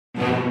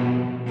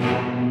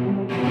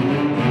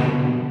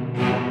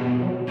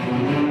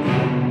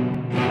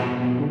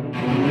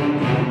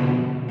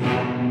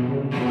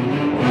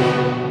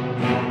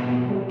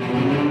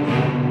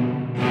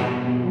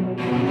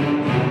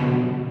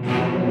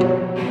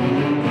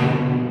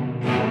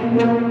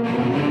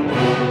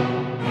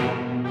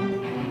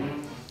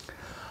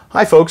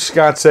Hi folks,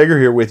 Scott Sager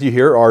here with you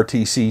here,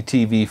 RTC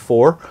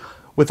TV4,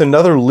 with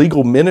another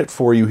legal minute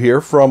for you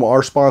here from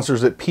our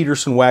sponsors at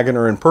Peterson,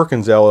 Wagoner and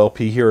Perkins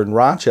LLP here in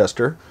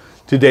Rochester.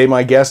 Today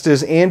my guest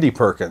is Andy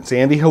Perkins.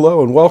 Andy,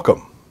 hello and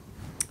welcome.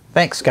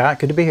 Thanks, Scott.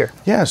 Good to be here.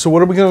 Yeah, so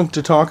what are we going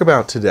to talk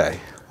about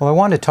today? Well, I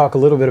wanted to talk a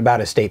little bit about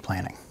estate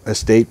planning.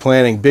 Estate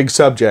planning, big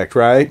subject,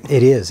 right?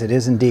 It is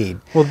indeed.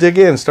 Well, dig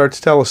in, start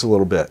to tell us a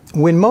little bit.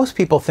 When most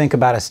people think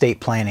about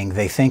estate planning,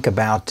 they think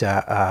about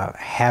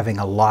having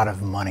a lot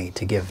of money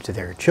to give to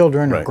their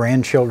children or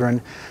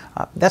grandchildren.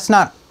 That's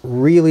not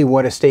really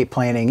what estate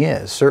planning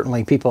is.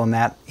 Certainly people in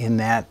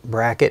that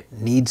bracket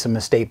need some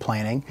estate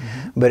planning,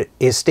 but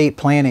estate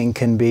planning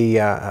can be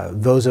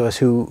those of us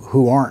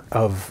who aren't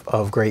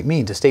of great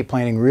means. Estate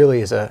planning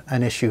really is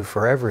an issue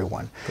for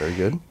everyone. Very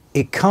good.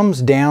 It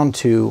comes down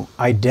to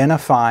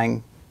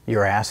identifying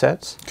your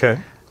assets,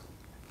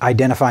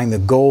 identifying the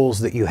goals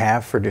that you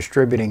have for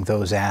distributing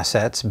those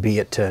assets, be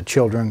it to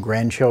children,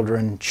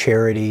 grandchildren,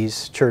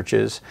 charities,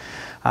 churches,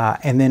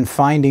 and then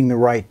finding the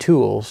right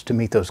tools to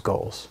meet those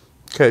goals.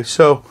 Okay,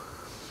 so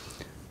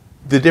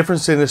the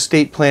difference in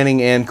estate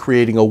planning and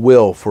creating a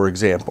will, for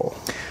example.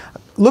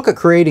 Look at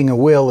creating a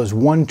will as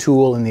one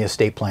tool in the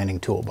estate planning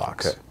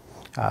toolbox.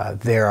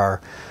 There are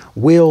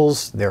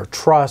wills, there are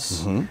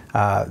trusts,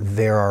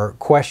 there are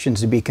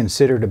questions to be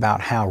considered about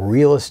how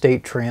real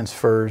estate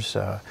transfers,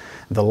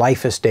 the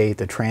life estate,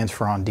 the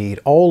transfer on deed.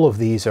 All of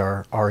these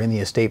are in the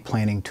estate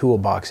planning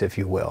toolbox, if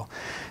you will.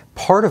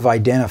 Part of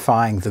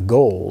identifying the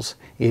goals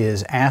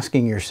is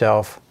asking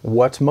yourself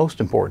what's most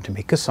important to me,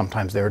 because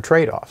sometimes there are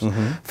trade-offs.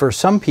 For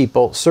some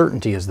people,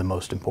 certainty is the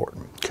most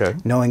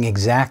important. Knowing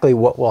exactly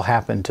what will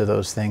happen to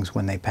those things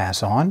when they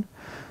pass on.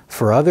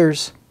 For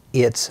others,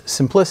 it's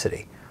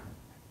simplicity.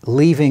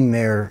 Leaving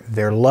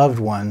their loved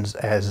ones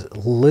as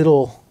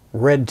little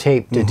red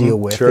tape to deal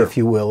with, if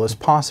you will, as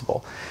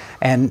possible.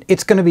 And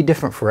it's going to be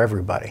different for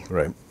everybody.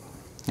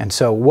 And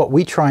so what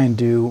we try and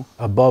do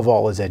above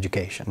all is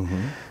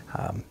education.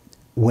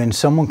 When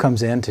someone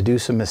comes in to do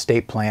some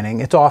estate planning,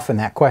 it's often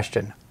that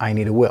question, I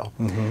need a will.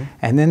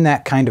 And then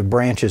that kind of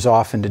branches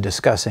off into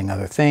discussing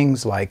other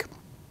things like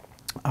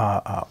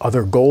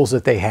other goals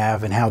that they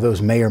have and how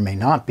those may or may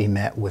not be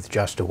met with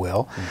just a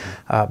will.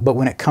 But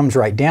when it comes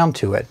right down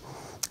to it,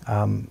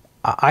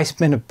 I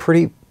spend a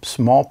pretty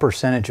small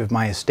percentage of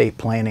my estate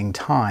planning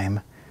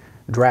time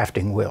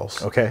drafting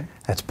wills.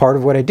 That's part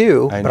of what I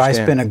do, but I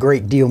spend a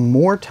great deal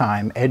more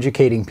time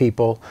educating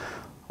people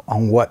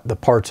on what the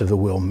parts of the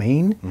will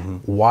mean,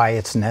 why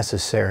it's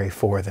necessary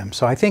for them.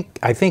 So I think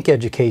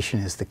education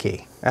is the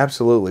key.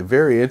 Absolutely,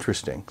 very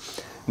interesting.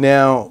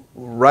 Now,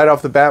 right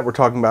off the bat, we're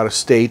talking about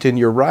estate, and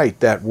you're right,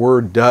 that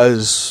word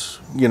does,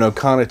 you know,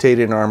 connotate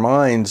in our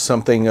minds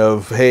something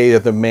of, hey,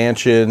 the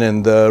mansion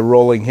and the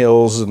rolling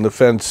hills and the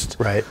fenced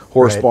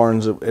horse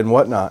barns and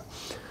whatnot.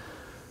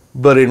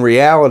 But in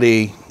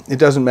reality, it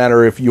doesn't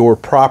matter if your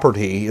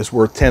property is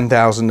worth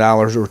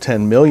 $10,000 or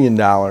 $10 million.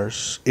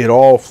 It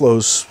all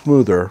flows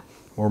smoother,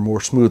 or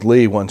more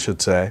smoothly, one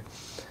should say,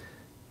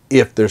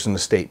 if there's an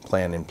estate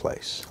plan in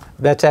place.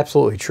 That's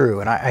absolutely true,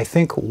 and I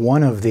think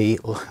one of the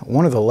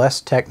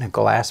less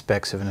technical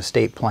aspects of an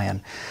estate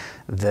plan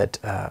that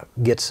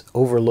gets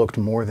overlooked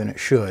more than it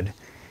should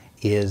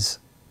is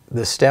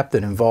the step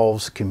that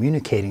involves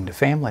communicating to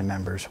family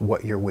members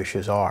what your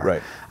wishes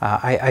are.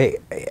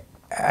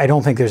 I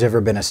don't think there's ever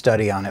been a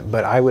study on it,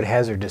 but I would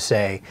hazard to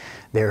say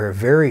there are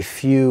very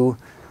few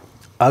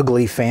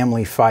ugly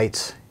family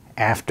fights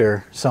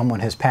after someone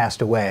has passed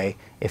away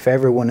if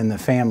everyone in the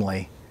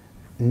family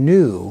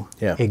knew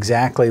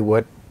exactly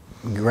what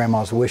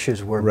grandma's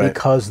wishes were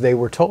because they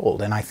were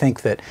told. And I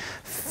think that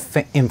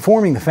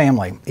informing the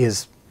family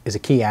is a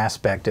key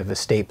aspect of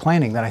estate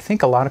planning that I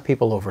think a lot of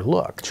people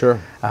overlook.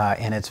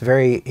 And it's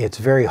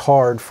very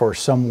hard for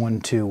someone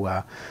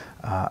to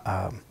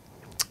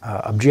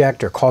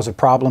object or cause a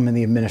problem in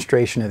the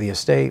administration of the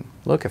estate.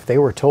 Look, if they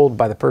were told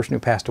by the person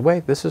who passed away,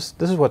 this is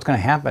what's going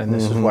to happen, and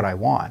this is what I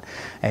want.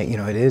 You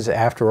know, it is,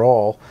 after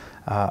all,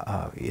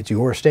 it's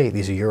your estate.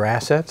 These are your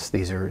assets.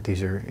 These are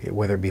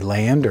whether it be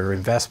land or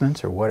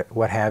investments or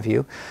what have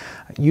you.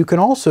 You can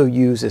also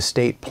use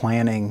estate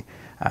planning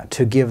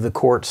to give the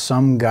court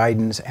some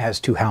guidance as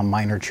to how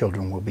minor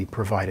children will be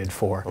provided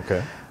for.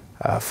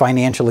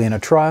 Financially in a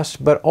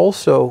trust, but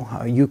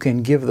also you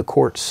can give the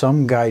court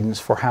some guidance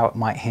for how it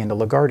might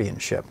handle a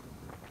guardianship.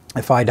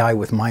 If I die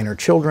with minor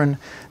children,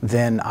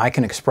 then I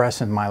can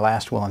express in my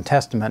last will and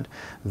testament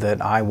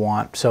that I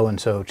want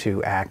so-and-so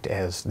to act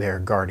as their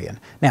guardian.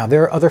 Now,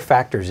 there are other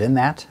factors in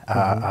that,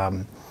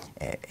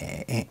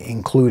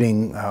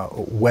 including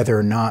whether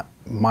or not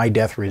my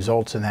death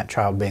results in that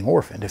child being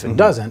orphaned. If it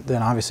doesn't,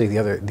 then obviously the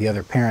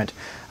other parent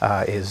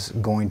is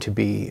going to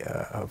be,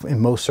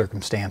 in most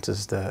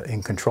circumstances,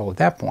 in control at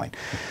that point.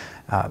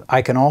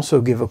 I can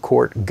also give a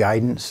court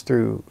guidance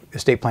through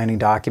estate planning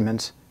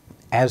documents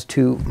as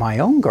to my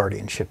own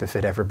guardianship if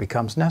it ever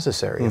becomes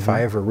necessary. If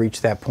I ever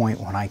reach that point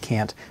when I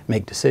can't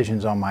make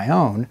decisions on my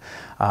own,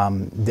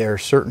 there are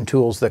certain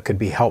tools that could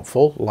be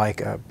helpful,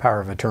 like a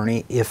power of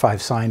attorney if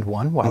I've signed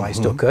one while I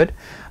still could.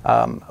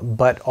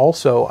 But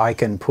also I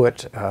can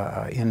put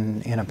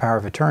in a power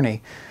of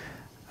attorney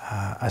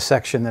a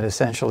section that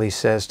essentially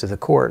says to the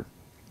court,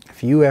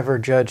 if you ever,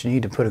 Judge,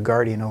 need to put a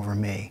guardian over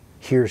me,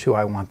 here's who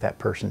I want that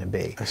person to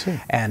be. I see.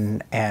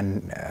 And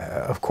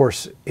of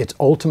course, it's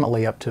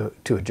ultimately up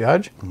to a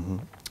judge,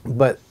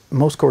 but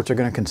most courts are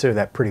going to consider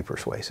that pretty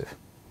persuasive.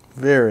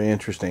 Very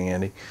interesting,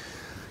 Andy.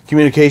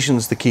 Communication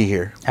is the key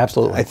here.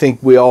 Absolutely. I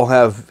think we all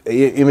have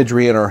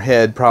imagery in our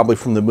head, probably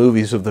from the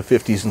movies of the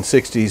 50s and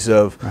 60s,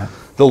 of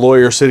the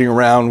lawyer sitting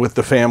around with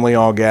the family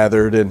all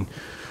gathered and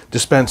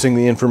dispensing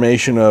the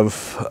information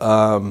of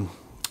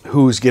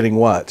who's getting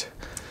what.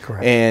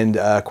 Correct. And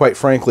quite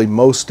frankly,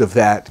 most of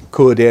that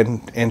could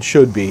and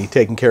should be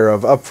taken care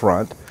of up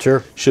front.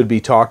 Sure. Should be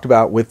talked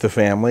about with the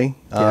family.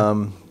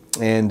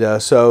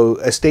 So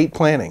estate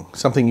planning,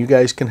 something you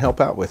guys can help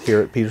out with here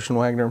at Peterson,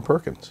 Wagner &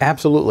 Perkins.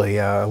 Absolutely.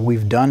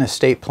 We've done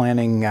estate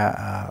planning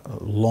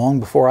long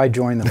before I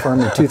joined the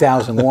firm in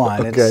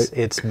 2001. Okay.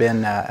 It's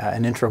been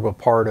an integral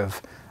part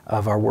of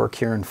our work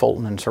here in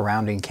Fulton and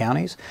surrounding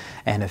counties.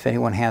 And if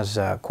anyone has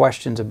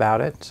questions about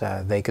it,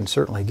 they can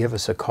certainly give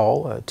us a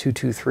call,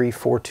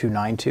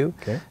 223-4292.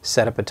 Okay.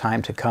 Set up a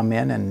time to come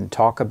in and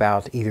talk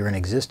about either an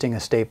existing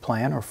estate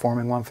plan or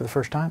forming one for the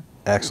first time.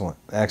 Excellent,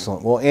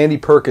 excellent. Well, Andy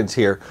Perkins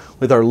here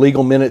with our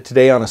Legal Minute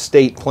today on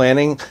estate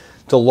planning.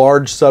 It's a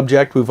large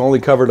subject. We've only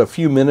covered a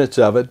few minutes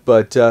of it,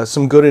 but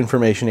some good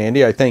information,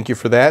 Andy. I thank you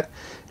for that.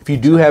 If you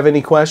do have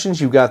any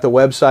questions, you've got the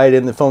website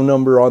and the phone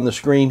number on the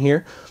screen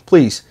here.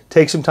 Please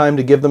take some time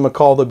to give them a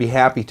call. They'll be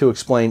happy to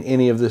explain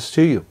any of this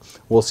to you.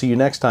 We'll see you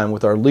next time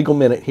with our Legal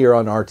Minute here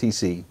on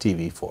RTC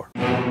TV4.